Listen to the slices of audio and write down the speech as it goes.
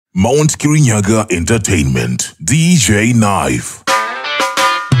Mount Kirinyaga Entertainment, DJ Knife.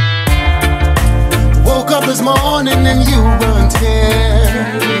 Woke up this morning and you weren't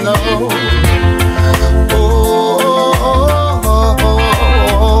here, no.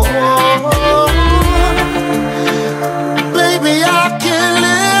 Baby, I can't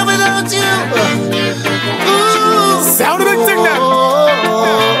live without you. Ooh. Sound of it, sing that.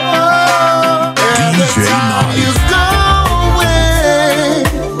 DJ Knife. You go away.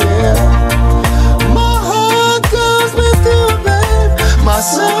 My heart goes with you, babe. My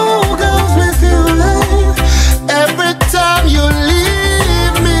soul goes with you, babe. Every time you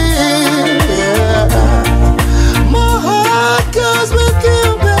leave me, my heart goes with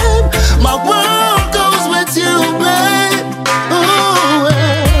you, babe. My world goes with you, babe. Ooh,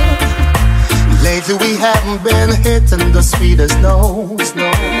 lately we haven't been hitting the sweetest notes,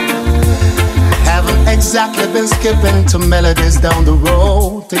 no. Haven't exactly been skipping to melodies down the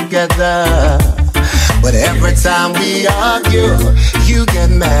road together. But every time we argue, you get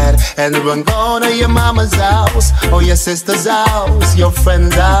mad and run gone to your mama's house or your sister's house, your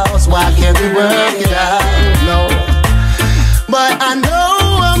friend's house. Why can't we work it out? No. But I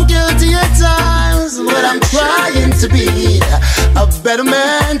know I'm guilty at times, but I'm trying to be a better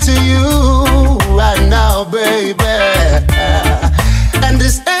man to you right now, baby. And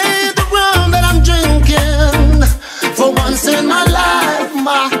this ain't the rum that I'm drinking. For once in my life,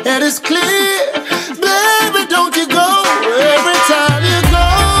 my head is clear. Baby, don't you go every time you go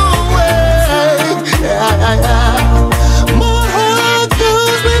away. My heart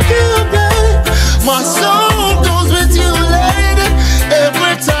goes with you, babe. My soul goes with you, lady.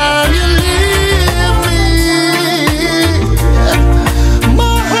 Every time you leave me,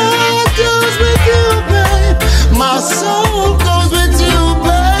 my heart goes with you, babe. My soul goes with you,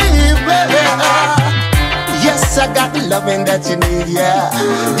 baby. Yes, I got the loving that you need, yeah.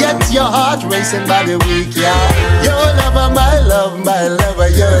 Get your heart racing by the week, yeah. Your lover, my lover,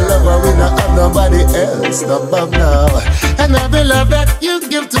 your lover. We don't have nobody else above now. And every love that you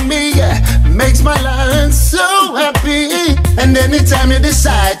give to me, yeah, makes my life so happy. And anytime you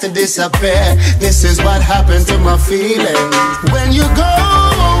decide to disappear, this is what happens to my feelings. When you go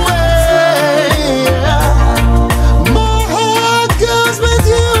away, my heart goes with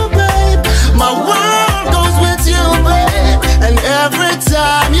you, babe. My world goes with you, babe. And every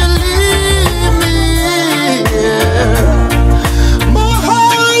time you leave me, my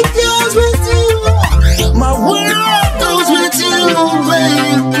heart goes with you. My world goes with you,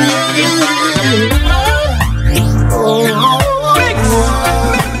 baby.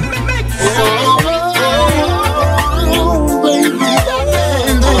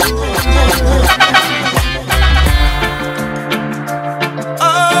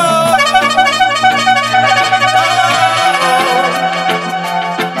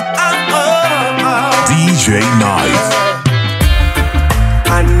 DJ Knife.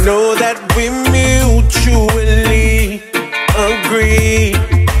 I know that we mutually agree,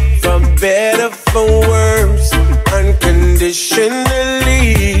 for better, for worse,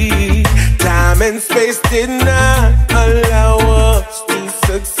 unconditionally. Time and space did not allow us to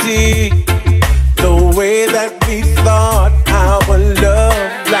succeed the way that we thought our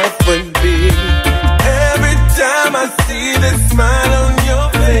love life would be. Every time I see the smile on your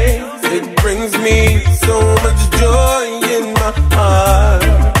face, it brings me so much joy in my heart.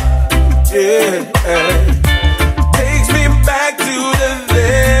 Yeah, takes me back to the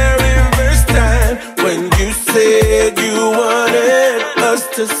very first time when you said you wanted us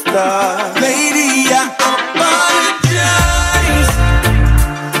to start. Lady, I apologize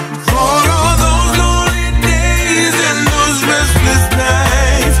for all those lonely days and those restless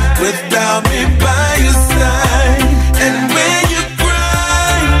nights without me by your side. And when you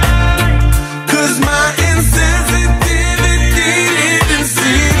cry, 'cause my insensitivity didn't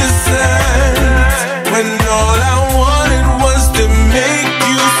see the signs, when all I wanted was to make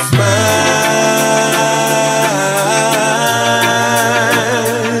you smile.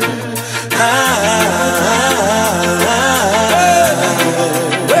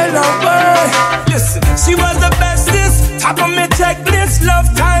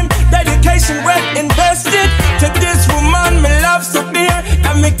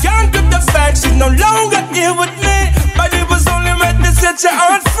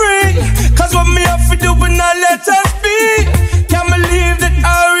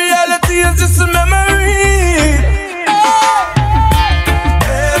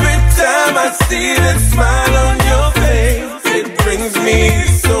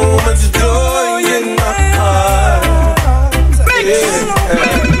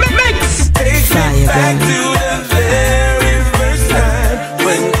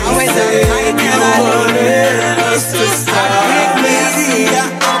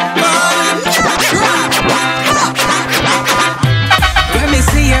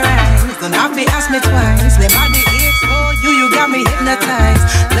 ties.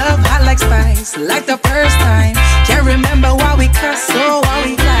 Love hot like spice, like the first time. Can't remember why we cuss or why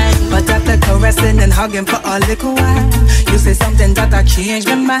we fight. But after caressing and hugging for a little while, you say something that I changed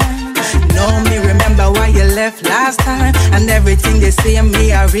my mind. Know me, remember why you left last time. And everything they say of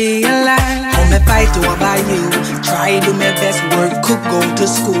me, I realize. How me fight over you, try do my best work, could go to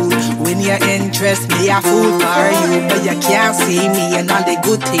school. When you're interested, me a fool for you. But you can't see me and all the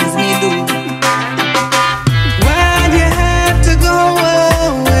good things me do. Why'd you have to go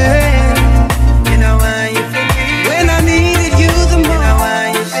away? You know why you feel me? When I needed you the most. You know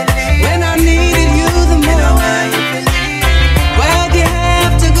why you feel me? When I needed you the most. You know why you feel me? Why'd you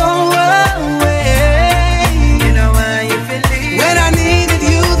have to go away? You know why you feel me? When I needed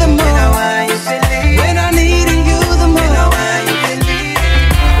you the most. You know why you feel me? When I needed you the most. You know why you feel me?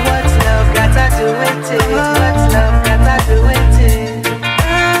 What's love got to do with it? What's love got to do with it?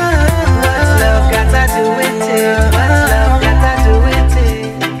 What's love got to do with it? What's love got to do with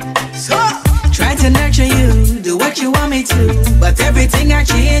it? So, try to nurture you, do what you want me to, but everything I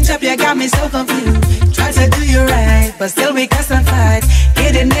change up, you got me so confused. Try to do you right, but still we cuss and fight.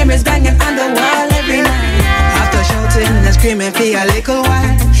 Hidden neighbors banging on the wall every night. After shouting and screaming for a little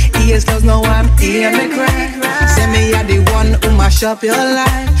while, ears closed, no one hear me cry. Say me are the one who mash up your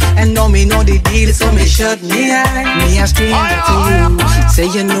life, and know me know the deal, so me shut me eye. Me a scream to you, say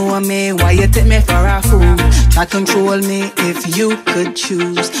you know me, why you take me for a fool? Try control me if you could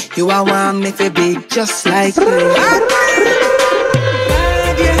choose. You are one me for big just like you. Why'd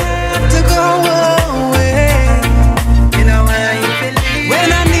you have to go away? You know why you feel me?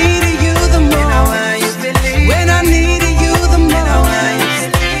 When I needed you the most. You know why you feel me? When I needed you the most. You know why you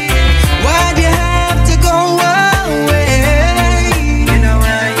feel me? Why'd you have to go away? You know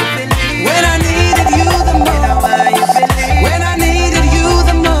why you feel me? When I needed you the most. You know why you feel me? When I needed you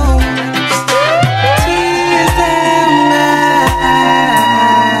the most. Tears and mine.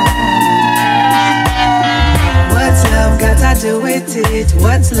 What's love got to do with it?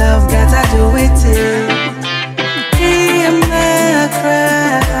 What's love got to do with it? Hear me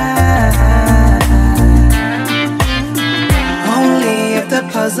cry. Only if the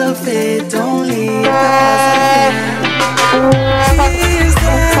puzzle fit. Only if the puzzle fit. Tears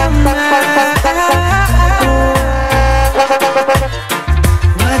and mine.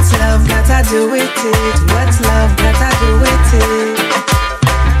 What's love got to do with it? What's love got to do with it?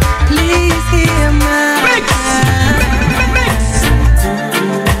 Please hear my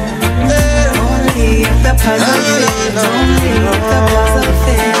only if the puzzle fits. Only if the puzzle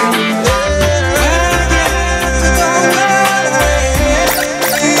fits.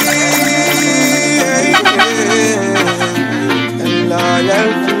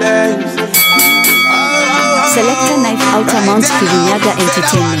 Selecta Knife Altamont Kirinyaga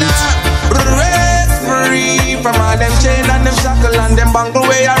Entertainment. Free from all them chain and them shackle and them bangle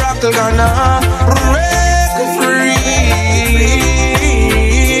way a rockle gonna break free.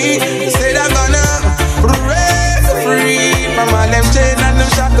 Say that gonna break free from all them chain and them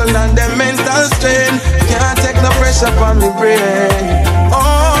shackle and them mental strain. Can't take no pressure from me brain.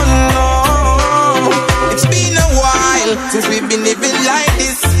 Oh no, it's been a while since we've been living like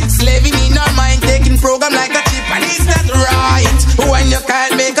this, slaving in our mind, taking program like a chip, and it's not right when you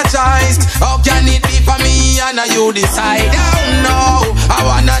can't make a choice. How can it be for me and you decide? Oh no, I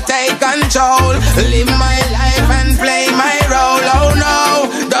wanna take control, live my life and play my role. Oh no,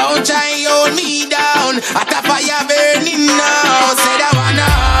 don't try hold me down, at a fire burning now. Said I wanna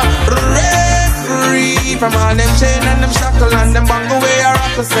break free from all them chain and them shackle and them bangle way I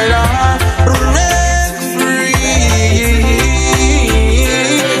rock. Said I break free.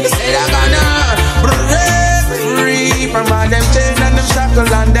 Said I gonna break free from all them chain and them shackle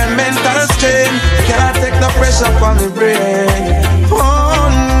and them mental strain. Can't take no pressure from me brain. Oh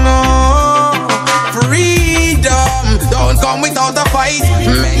no, freedom don't come without a fight.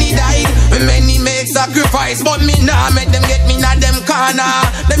 Many died, many make sacrifice, but me nah make them get me na them corner.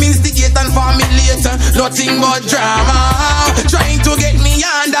 Them instigate and formulate nothing but drama, trying to get me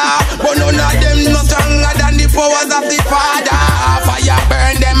under, but none of them no stronger than the powers of the Father. Fire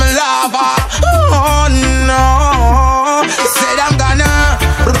burn them lava. Oh no, said I'm gonna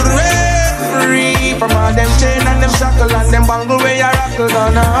break free from all them chain and them shackle and them bangle way I rockle.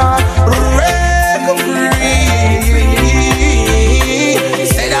 Gonna break free.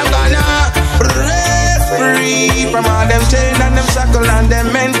 Said I'm gonna break free from all them chain and them shackle and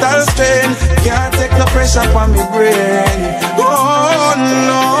them mental strain. Can't take no pressure from me brain. Oh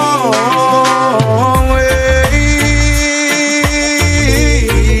no.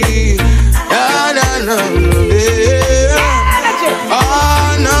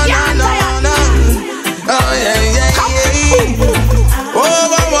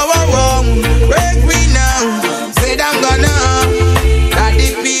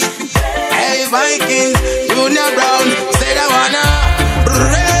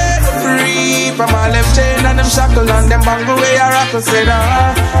 shackle and them bangle way I rock and say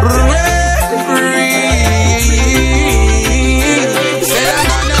that referee. Say that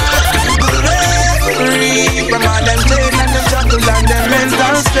referee. From all them chain and them shackle and them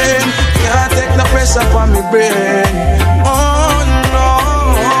mental strain. Can't take no pressure from me brain. Oh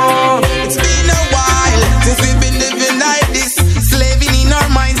no, it's been a while since we've been living like this, slaving in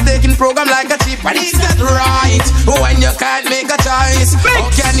our minds, taking program like a chip. And is that right? When you can't make a choice, how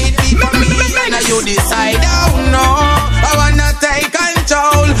can it be for me and you decide? Oh no, I wanna take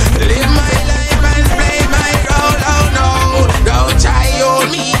control, live my life and play my role. Oh no, don't try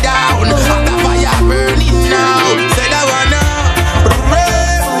hold me down, the fire burning now. Said I wanna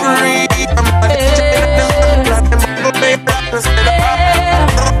referee.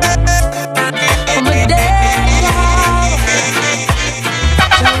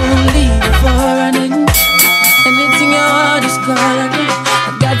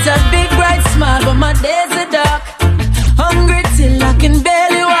 But my days are dark, hungry till I can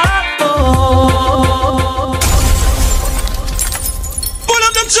barely walk. Oh. Pull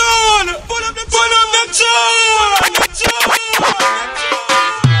up the tune, pull up the tune.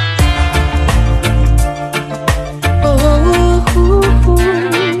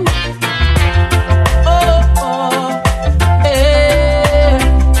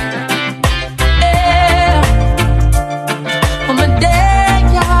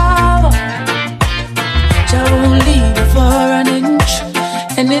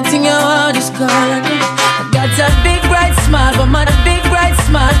 Anything you want, just call on me. I got a big bright smile, but my big bright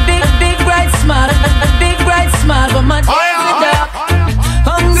smile, big bright smile, a big bright smile, but my days are dark.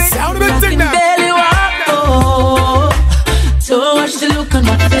 Hungry, I can barely walk. Oh, so much to look on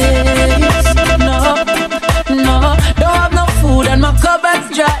my face. No, don't have no food and my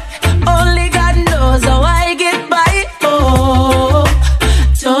cupboard's dry. Only God knows how I get by. Oh,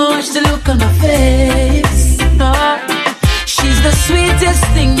 so much to look on my face. No. She's the sweetest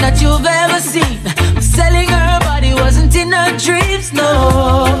thing that you've ever seen. Selling her body wasn't in her dreams,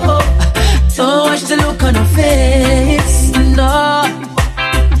 no. So much to look on her face, no.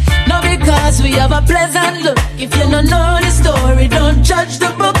 Not because we have a pleasant look. If you don't know the story, don't judge the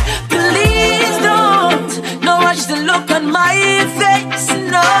book. Please don't. No much to look on my face,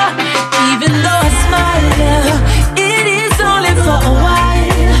 no. Even though I smile, it is only for a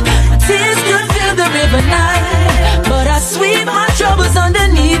while. My tears could fill the river Nile, but I sweep my troubles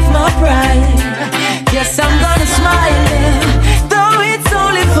underneath my pride. Yes, I'm gonna smile, though it's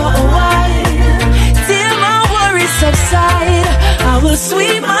only for a while. Till my worries subside, I will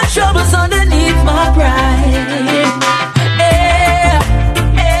sweep my troubles underneath my pride. Yeah,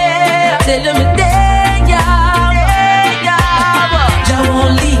 yeah. Tell me there, yeah. I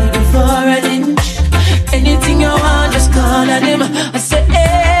won't leave you for an inch. Anything you want, just call on him. I say,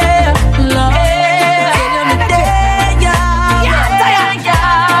 yeah, Lord.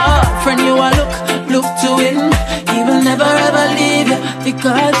 Look to him, he will never ever leave you.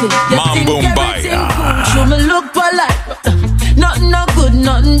 Because you think everything cool, show me look polite. Nothing no good,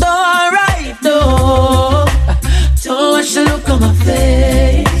 nothing no alright, no. Too much to look on my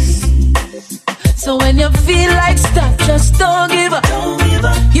face. So when you feel like stuck, just don't give up.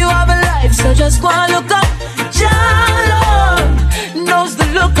 You have a life, so just go and look up. Jah Lord knows the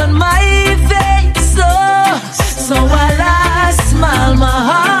look on my face. So while I smile, my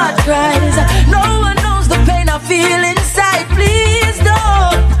heart cries. No one knows the pain I feel inside. Please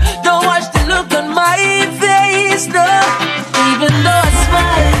don't watch the look on my face. No, even though I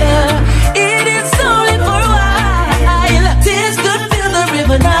smile, it is only for a while. Tears could fill the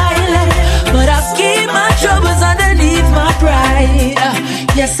river Nile, but I'll keep my troubles underneath my pride.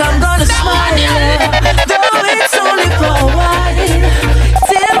 Yes, I'm gonna smile, though it's only for a while.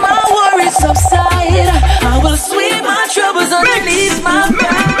 Till my worries subside, I will sweep my troubles underneath my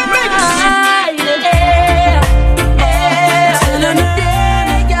pride.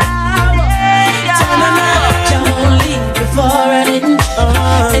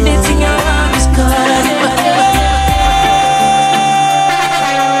 Anything I want is called.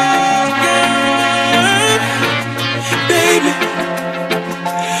 Baby,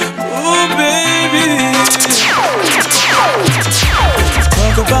 oh baby,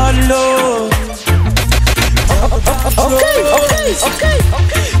 talk about love. Okay.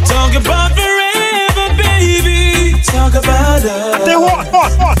 Talk about forever, baby. Talk about us.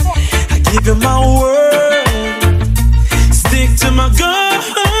 I give you my word, stick to my guns.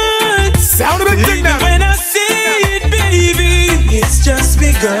 Sound a bit thick now. When I see it, baby, it's just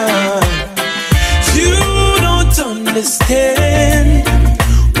begun. You don't understand,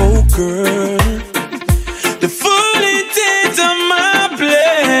 oh girl, the full intent of my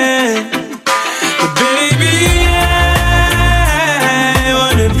plan. But baby,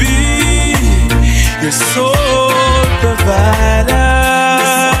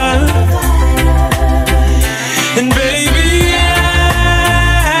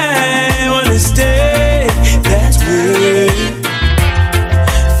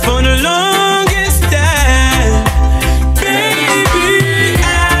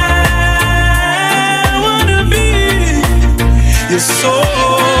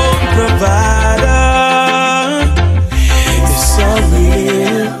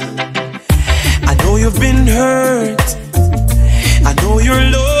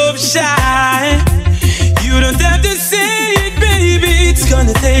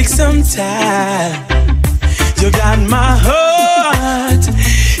 time. You got my heart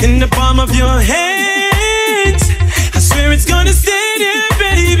in the palm of your hands. I swear it's gonna stay there,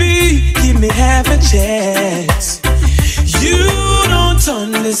 baby. Give me half a chance. You don't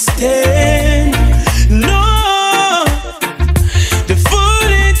understand, no, the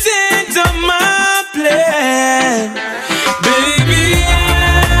full intent of my plan. Baby,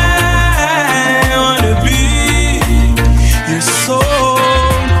 I wanna be your sole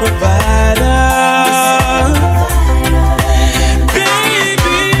provider.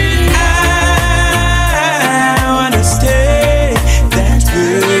 Baby, I wanna stay that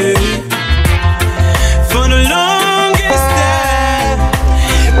way for the longest time.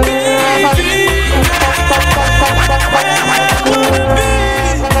 Baby,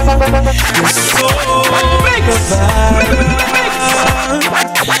 your sole provider.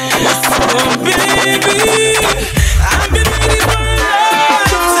 Oh baby, I've been waiting for a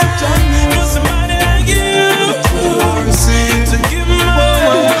lifetime for somebody like you to give my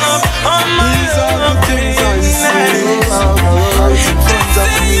love on my own things I see.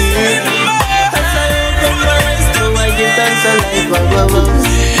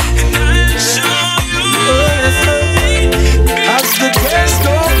 As the days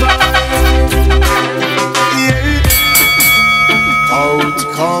go by, out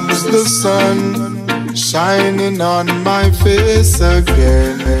comes the sun, shining on my face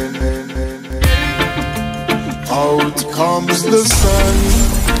again. Out comes the sun,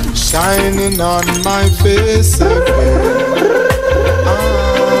 shining on my face again.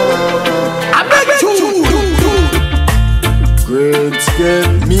 Grades get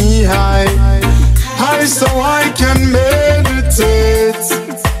me high, high so I can meditate.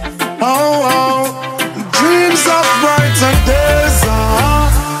 Oh, oh, dreams of brighter days.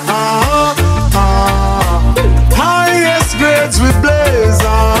 Highest grades we blaze.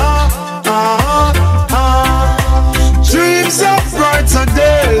 Dreams of brighter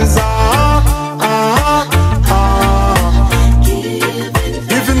days.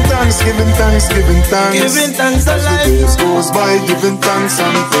 Giving thanks, giving thanks, giving thanks. Giving thanks as the days goes by, giving thanks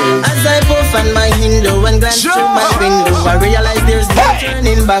and praise. As I puff on my window and glance through my window, I realize there's no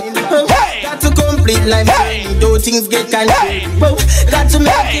turning back. Got to complete life journey, though things get confused. Got to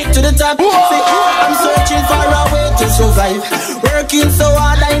make it to the top. See, I'm searching for a way to survive. Working so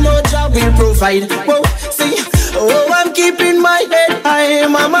hard, I know job will provide. See, I'm keeping my head high.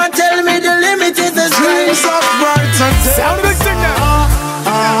 Mama tell me the limit is the sky. Dreams of brighter days. Sound of the signal.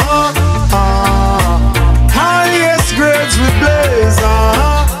 Highest grades we blaze.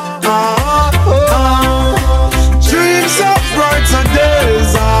 Dreams of brighter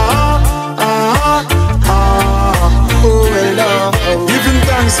days. Giving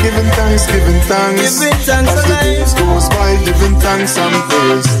thanks, giving thanks, giving thanks. Giving thanks as the days goes by, giving thanks and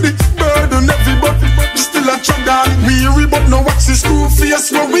praise. The burden everybody, still a chugga. Weary but no axis to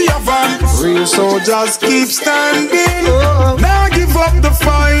face what we have on. Real soldiers keep standing. Now give up the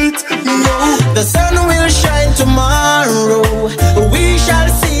fight. No. The sun will shine tomorrow. We shall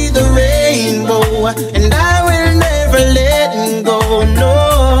see the rainbow, and I will never let go.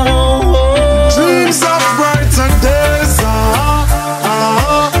 No. Dreams of brighter days.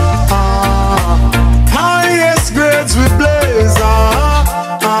 Highest grades we blaze.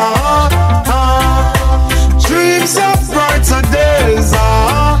 Dreams of brighter days.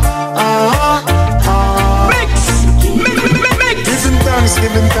 Giving thanks,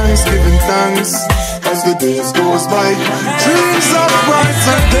 giving thanks, giving thanks as the days goes by. Dreams of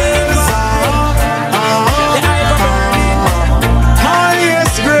brighter days.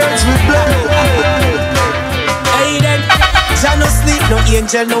 Highest grades we blaze. Jah no sleep, no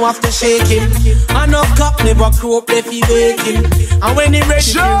angel, no after shaking. And no cop never croak, they feel waking. And when he ready,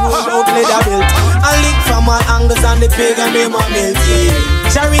 he roll out leather belt. And lick from all angles and the pagan them a melt.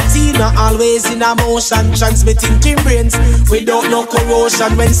 Charity not always in a motion, transmitting team brains without no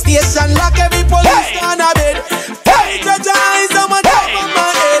corrosion. When station lock, every police on a bed. Hey, Jah eyes on my top of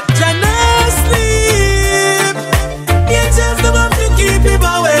my head. Jah no sleep, angels them have to keep him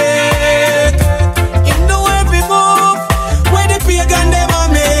awake. Him know every move where the pagan them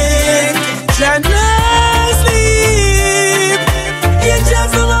a make. Jah no sleep,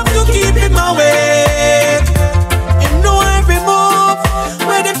 angels them have to keep him awake. Him know every move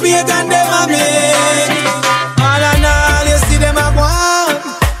where the pagan them a make. All and all you see them a go on.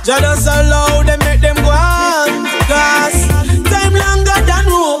 Jah just allow them, make them go on. Cause time longer than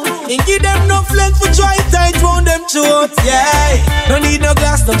rope, and give them no length for try tight round them throats. Yeah, no need no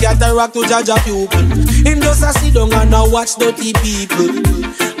glass, no cataract to judge a pupil. Him just a sit down and a watch dirty people.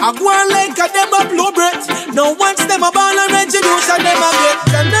 I go on like a them a blow breath. Now once them a ball and retribution them a get.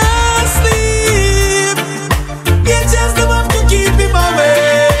 Cannot sleep. Angels them have to keep him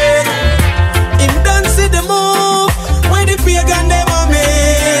awake. Him done see the move when the pagan them a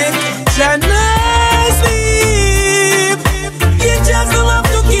make. Cannot sleep. Angels them have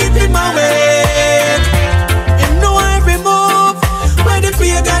to keep him awake. Him know every move when the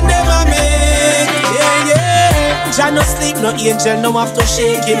pagan them a make. Yeah, yeah. Jah no sleep, no angel, no have to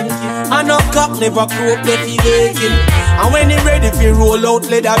shake him. And no cock never croak, let he wake him. And when he ready fi roll out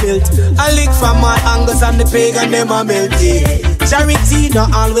leather belt, I lick from my angles and the pagan them a melt. Charity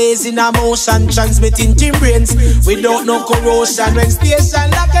not always in a motion, transmitting to brains without no corrosion. When station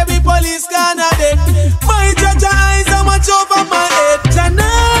lock, every police gonna dead. My judge eyes are much over my head.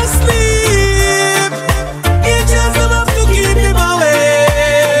 Cannot sleep.